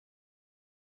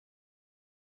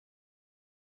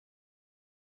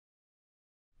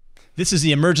This is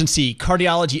the emergency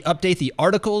cardiology update, the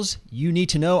articles you need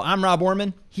to know. I'm Rob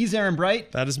Orman. He's Aaron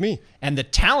Bright. That is me. And the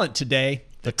talent today,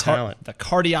 the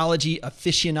cardiology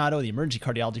aficionado, the emergency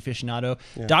cardiology aficionado,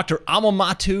 Dr. Amal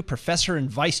Mattu, professor and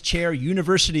vice chair,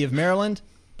 University of Maryland,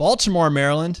 Baltimore,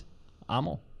 Maryland.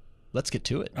 Amal, let's get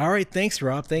to it. All right. Thanks,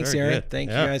 Rob. Thanks, Very Aaron. good. Thank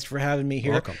you guys for having me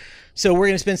here. Welcome. So we're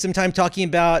going to spend some time talking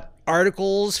about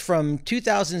articles from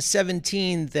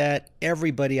 2017 that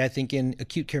everybody, I think, in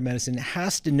acute care medicine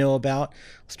has to know about.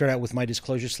 I'll start out with my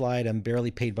disclosure slide. I'm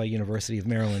barely paid by University of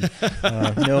Maryland.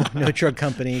 No drug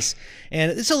companies.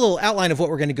 And it's a little outline of what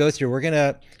we're going to go through. We're going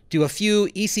to do a few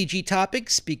ECG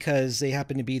topics because they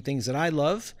happen to be things that I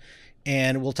love.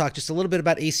 And we'll talk just a little bit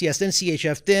about ACS, then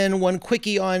CHF, then one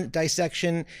quickie on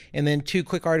dissection, and then two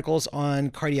quick articles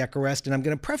on cardiac arrest. And I'm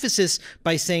going to preface this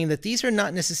by saying that these are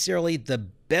not necessarily the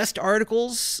best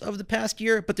articles of the past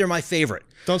year, but they're my favorite.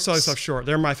 Don't sell yourself short.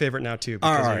 They're my favorite now too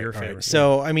because they're your favorite. Right.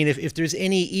 So, I mean, if there's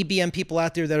any EBM people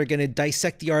out there that are going to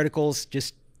dissect the articles,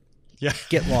 just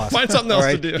get lost. Find something else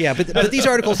to do. Yeah, but these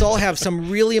articles all have some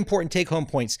really important take-home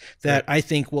points that I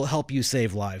think will help you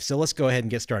save lives. So let's go ahead and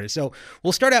get started. So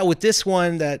we'll start out with this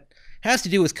one that has to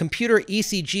do with computer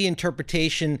ECG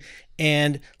interpretation.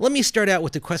 And let me start out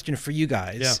with the question for you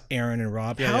guys, Aaron and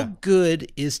Rob. How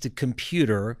good is the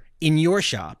computer in your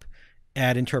shop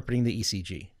at interpreting the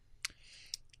ECG?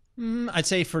 I'd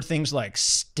say for things like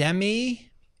STEMI,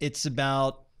 it's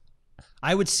about,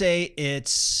 I would say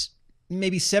it's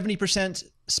maybe 70%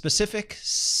 specific,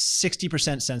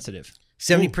 60% sensitive.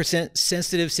 70%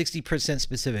 sensitive, 60%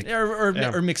 specific.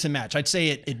 Or mix and match. I'd say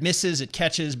it misses, it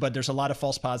catches, but there's a lot of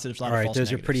false positives, a lot of false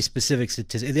negatives. Those are pretty specific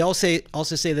statistics. They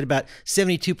also say that about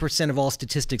 72% of all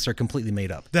statistics are completely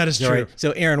made up. That is true. Right?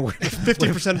 So Aaron,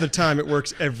 50% of the time it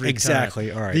works every time. Exactly.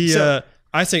 All right.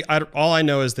 I think all I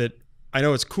know is that I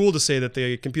know it's cool to say that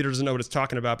the computer doesn't know what it's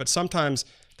talking about, but sometimes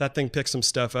that thing picks some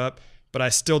stuff up. But I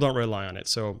still don't rely on it.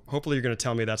 So hopefully you're going to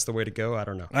tell me that's the way to go. I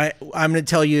don't know. I'm going to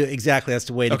tell you exactly that's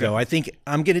the way to go. I think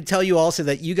I'm going to tell you also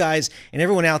that you guys and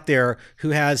everyone out there who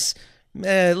has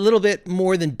a little bit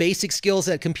more than basic skills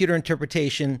at computer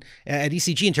interpretation, at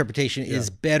ECG interpretation, is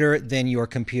better than your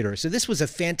computer. So this was a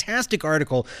fantastic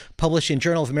article published in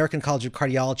Journal of American College of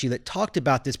Cardiology that talked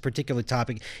about this particular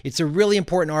topic. It's a really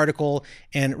important article.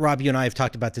 And Rob, you and I have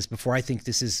talked about this before. I think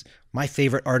this is my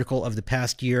favorite article of the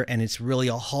past year, and it's really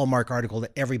a hallmark article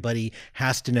that everybody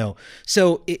has to know.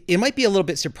 So it might be a little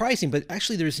bit surprising, but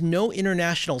actually there's no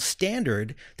international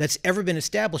standard that's ever been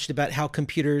established about how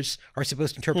computers are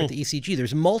supposed to interpret the ECG.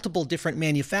 There's multiple different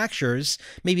manufacturers,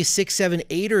 maybe 6, 7,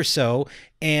 8 or so,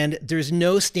 and there's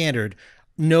no standard,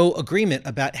 no agreement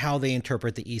about how they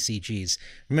interpret the ECGs.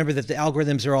 Remember that the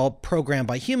algorithms are all programmed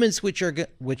by humans, which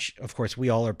of course we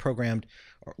all are programmed.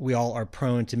 We all are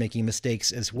prone to making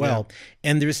mistakes as well.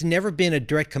 And there's never been a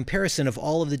direct comparison of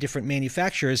all of the different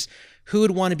manufacturers. Who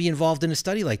would want to be involved in a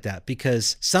study like that?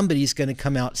 Because somebody's going to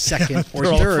come out second or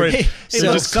third. Hey,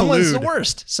 so someone's the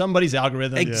worst. Somebody's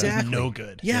algorithm is no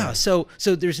good. Yeah. So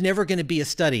there's never going to be a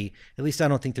study. At least I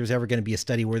don't think there's ever going to be a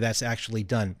study where that's actually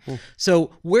done.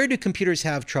 So where do computers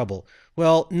have trouble?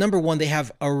 Well, number one, they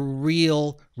have a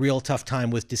real tough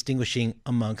time with distinguishing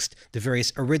amongst the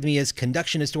various arrhythmias,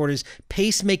 conduction disorders,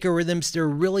 pacemaker rhythms. They're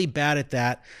really bad at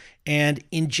that. And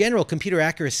in general, computer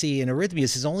accuracy in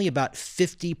arrhythmias is only about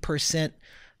 50%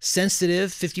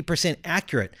 sensitive, 50%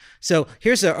 accurate. So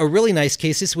here's a really nice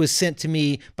case. This was sent to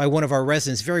me by one of our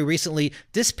residents very recently.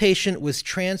 This patient was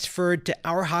transferred to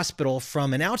our hospital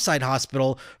from an outside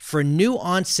hospital for new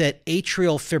onset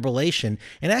atrial fibrillation.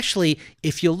 And actually,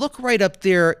 if you look right up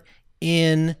there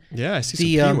in I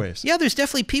see some P waves. There's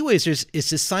definitely P waves.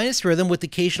 It's a sinus rhythm with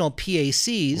occasional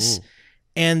PACs. Ooh.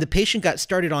 And the patient got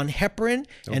started on heparin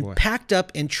and packed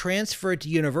up and transferred to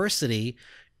University.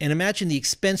 And imagine the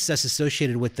expense that's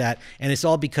associated with that. And it's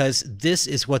all because this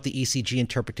is what the ECG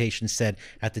interpretation said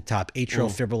at the top,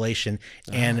 atrial fibrillation.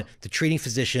 And the treating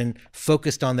physician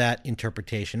focused on that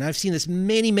interpretation. And I've seen this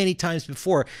many, many times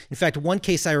before. In fact, one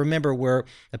case I remember where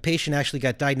a patient actually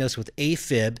got diagnosed with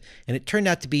AFib, and it turned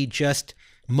out to be just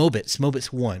Mobitz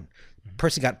 1.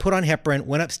 Person got put on heparin,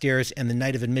 went upstairs, and the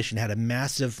night of admission had a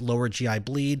massive lower GI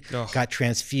bleed, got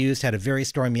transfused, had a very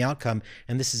stormy outcome.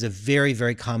 And this is a very,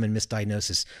 very common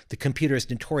misdiagnosis. The computer is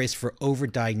notorious for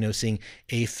overdiagnosing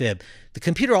AFib. The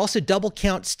computer also double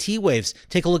counts T waves.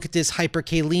 Take a look at this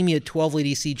hyperkalemia 12-lead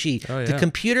ECG. Oh, yeah. The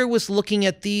computer was looking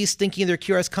at these, thinking they're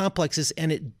QRS complexes,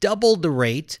 and it doubled the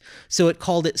rate. So it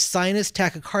called it sinus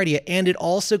tachycardia, and it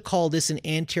also called this an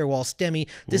anterior wall STEMI.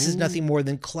 This is nothing more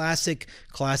than classic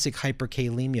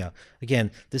hyperkalemia.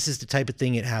 Again, this is the type of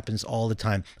thing, it happens all the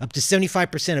time. Up to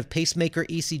 75% of pacemaker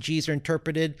ECGs are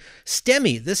interpreted.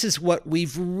 STEMI, this is what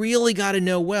we've really got to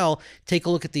know well. Take a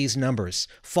look at these numbers.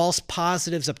 False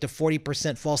positives up to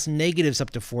 40%, false negatives up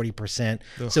to 40%.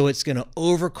 Ugh. So it's going to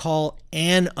overcall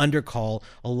and undercall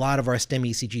a lot of our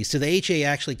STEMI ECGs. So the HA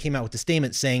actually came out with a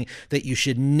statement saying that you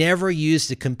should never use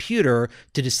the computer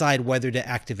to decide whether to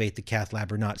activate the cath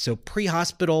lab or not. So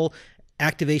pre-hospital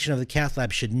activation of the cath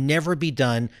lab should never be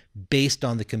done based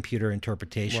on the computer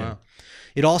interpretation. Wow.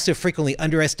 It also frequently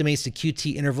underestimates the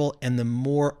QT interval, and the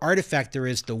more artifact there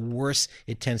is, the worse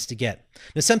it tends to get.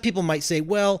 Now, some people might say,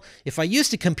 well, if I use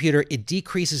the computer, it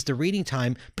decreases the reading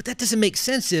time, but that doesn't make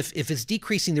sense if it's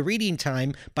decreasing the reading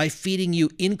time by feeding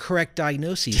you incorrect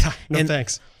diagnoses. Yeah, no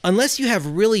thanks. Unless you have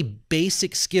really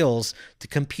basic skills, the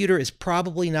computer is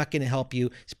probably not going to help you.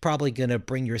 It's probably going to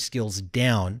bring your skills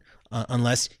down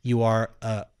unless you are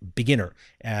a beginner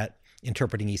at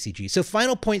interpreting ECG. So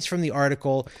final points from the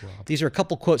article. These are a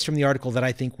couple quotes from the article that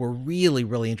I think were really,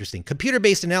 really interesting.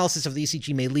 Computer-based analysis of the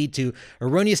ECG may lead to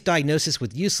erroneous diagnosis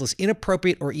with useless,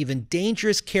 inappropriate, or even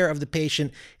dangerous care of the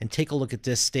patient. And take a look at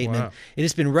this statement. Wow. It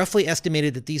has been roughly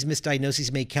estimated that these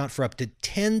misdiagnoses may account for up to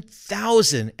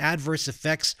 10,000 adverse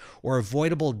effects or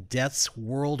avoidable deaths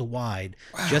worldwide,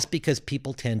 just because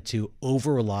people tend to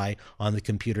over-rely on the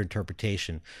computer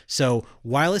interpretation. So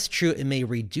while it's true it may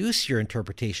reduce your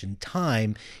interpretation time,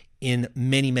 in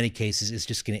many, many cases, it's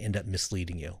just going to end up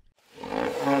misleading you.